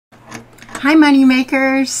Hi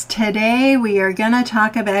Moneymakers! Today we are going to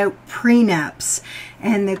talk about prenups.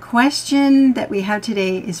 And the question that we have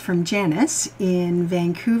today is from Janice in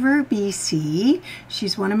Vancouver, BC.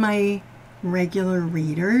 She's one of my regular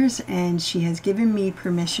readers and she has given me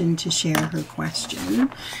permission to share her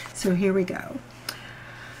question. So here we go.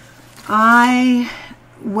 I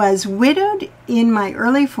was widowed in my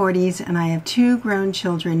early 40s and I have 2 grown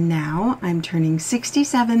children now. I'm turning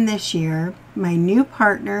 67 this year. My new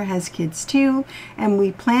partner has kids too, and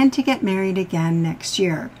we plan to get married again next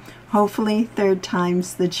year. Hopefully 3rd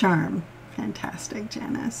time's the charm. Fantastic,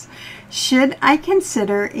 Janice. Should I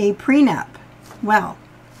consider a prenup? Well,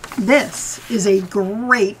 this is a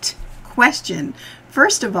great question.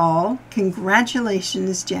 First of all,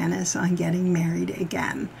 congratulations, Janice, on getting married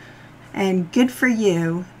again. And good for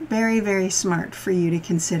you. Very, very smart for you to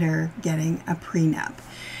consider getting a prenup.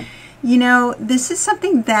 You know, this is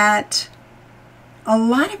something that a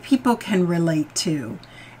lot of people can relate to.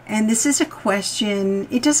 And this is a question,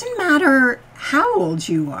 it doesn't matter how old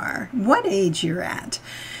you are, what age you're at.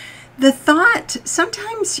 The thought,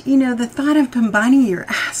 sometimes, you know, the thought of combining your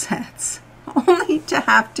assets only to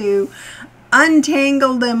have to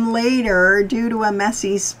untangle them later due to a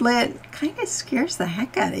messy split kind of scares the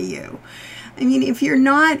heck out of you. I mean, if you're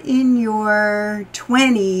not in your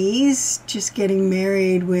 20s, just getting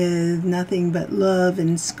married with nothing but love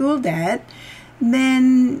and school debt,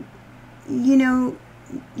 then, you know,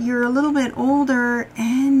 you're a little bit older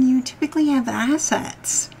and you typically have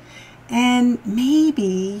assets. And maybe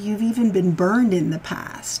you've even been burned in the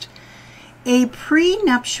past. A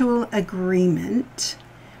prenuptial agreement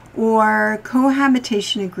or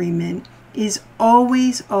cohabitation agreement is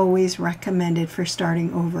always recommended for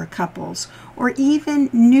starting over couples or even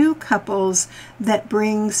new couples that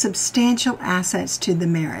bring substantial assets to the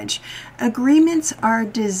marriage. Agreements are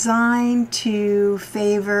designed to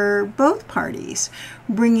favor both parties,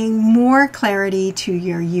 bringing more clarity to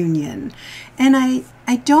your union. And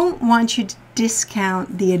I don't want you to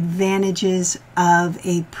discount the advantages of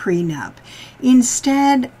a prenup.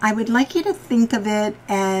 Instead, I would like you to think of it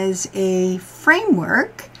as a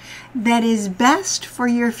framework that is best for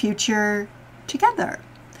your future together.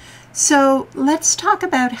 So let's talk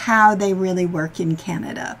about how they really work in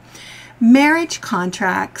Canada. Marriage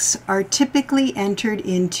contracts are typically entered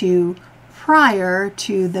into prior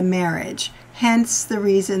to the marriage, hence the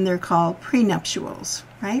reason they're called prenuptials,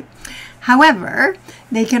 right? However,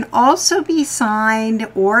 they can also be signed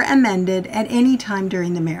or amended at any time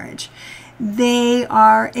during the marriage. They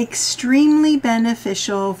are extremely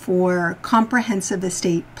beneficial for comprehensive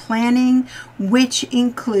estate planning, which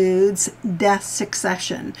includes death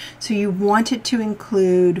succession. So you want it to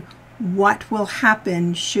include what will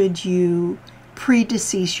happen should you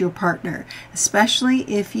predecease your partner, especially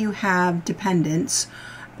if you have dependents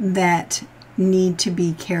that need to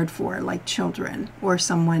be cared for, like children or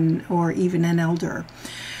someone or even an elder.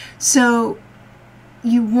 So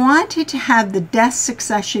you want it to have the death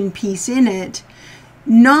succession piece in it.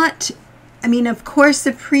 Of course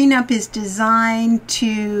the prenup is designed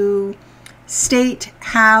to state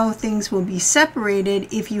how things will be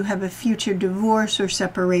separated if you have a future divorce or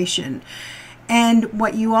separation. And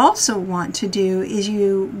what you also want to do is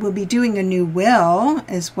you will be doing a new will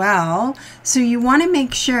as well. So you want to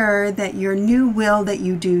make sure that your new will that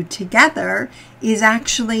you do together is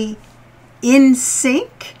actually in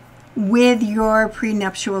sync with your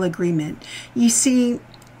prenuptial agreement. You see,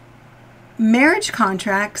 marriage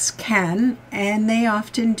contracts can, and they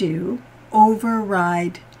often do,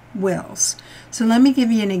 override wills. So let me give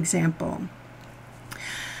you an example.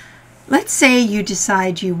 Let's say you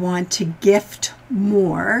decide you want to gift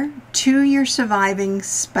more to your surviving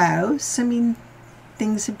spouse. I mean,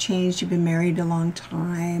 things have changed. You've been married a long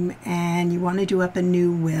time and you want to do up a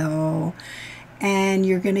new will and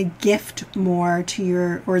you're going to gift more to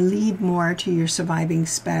your, or leave more to your surviving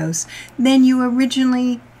spouse than you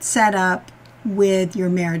originally set up with your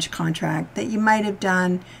marriage contract that you might have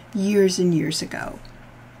done years and years ago.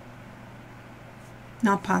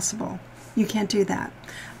 Not possible. You can't do that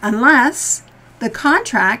unless the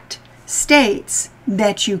contract states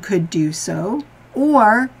that you could do so,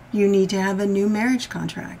 or you need to have a new marriage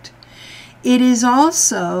contract. It is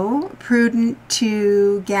also prudent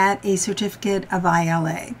to get a certificate of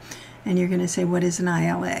ILA. And you're going to say, what is an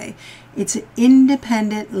ILA? It's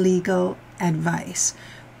independent legal advice.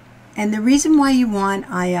 And the reason why you want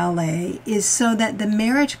ILA is so that the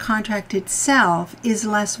marriage contract itself is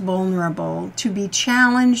less vulnerable to be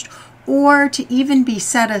challenged or to even be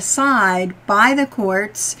set aside by the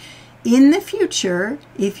courts in the future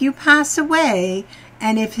if you pass away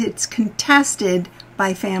and if it's contested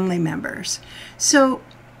by family members. So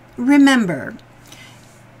remember,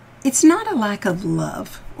 it's not a lack of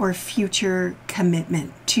love or future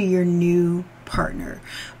commitment to your new partner,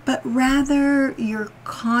 but rather your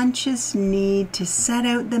conscious need to set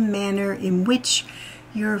out the manner in which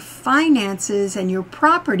your finances and your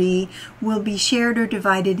property will be shared or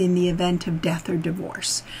divided in the event of death or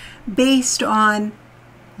divorce, based on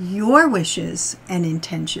your wishes and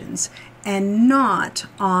intentions and not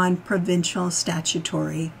on provincial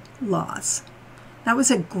statutory laws. That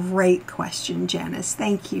was a great question, Janice.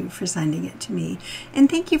 Thank you for sending it to me. And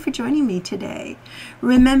thank you for joining me today.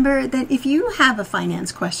 Remember that if you have a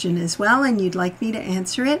finance question as well and you'd like me to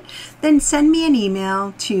answer it, then send me an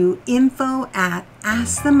email to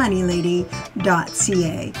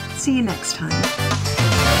info@askthemoneylady.ca. See you next time.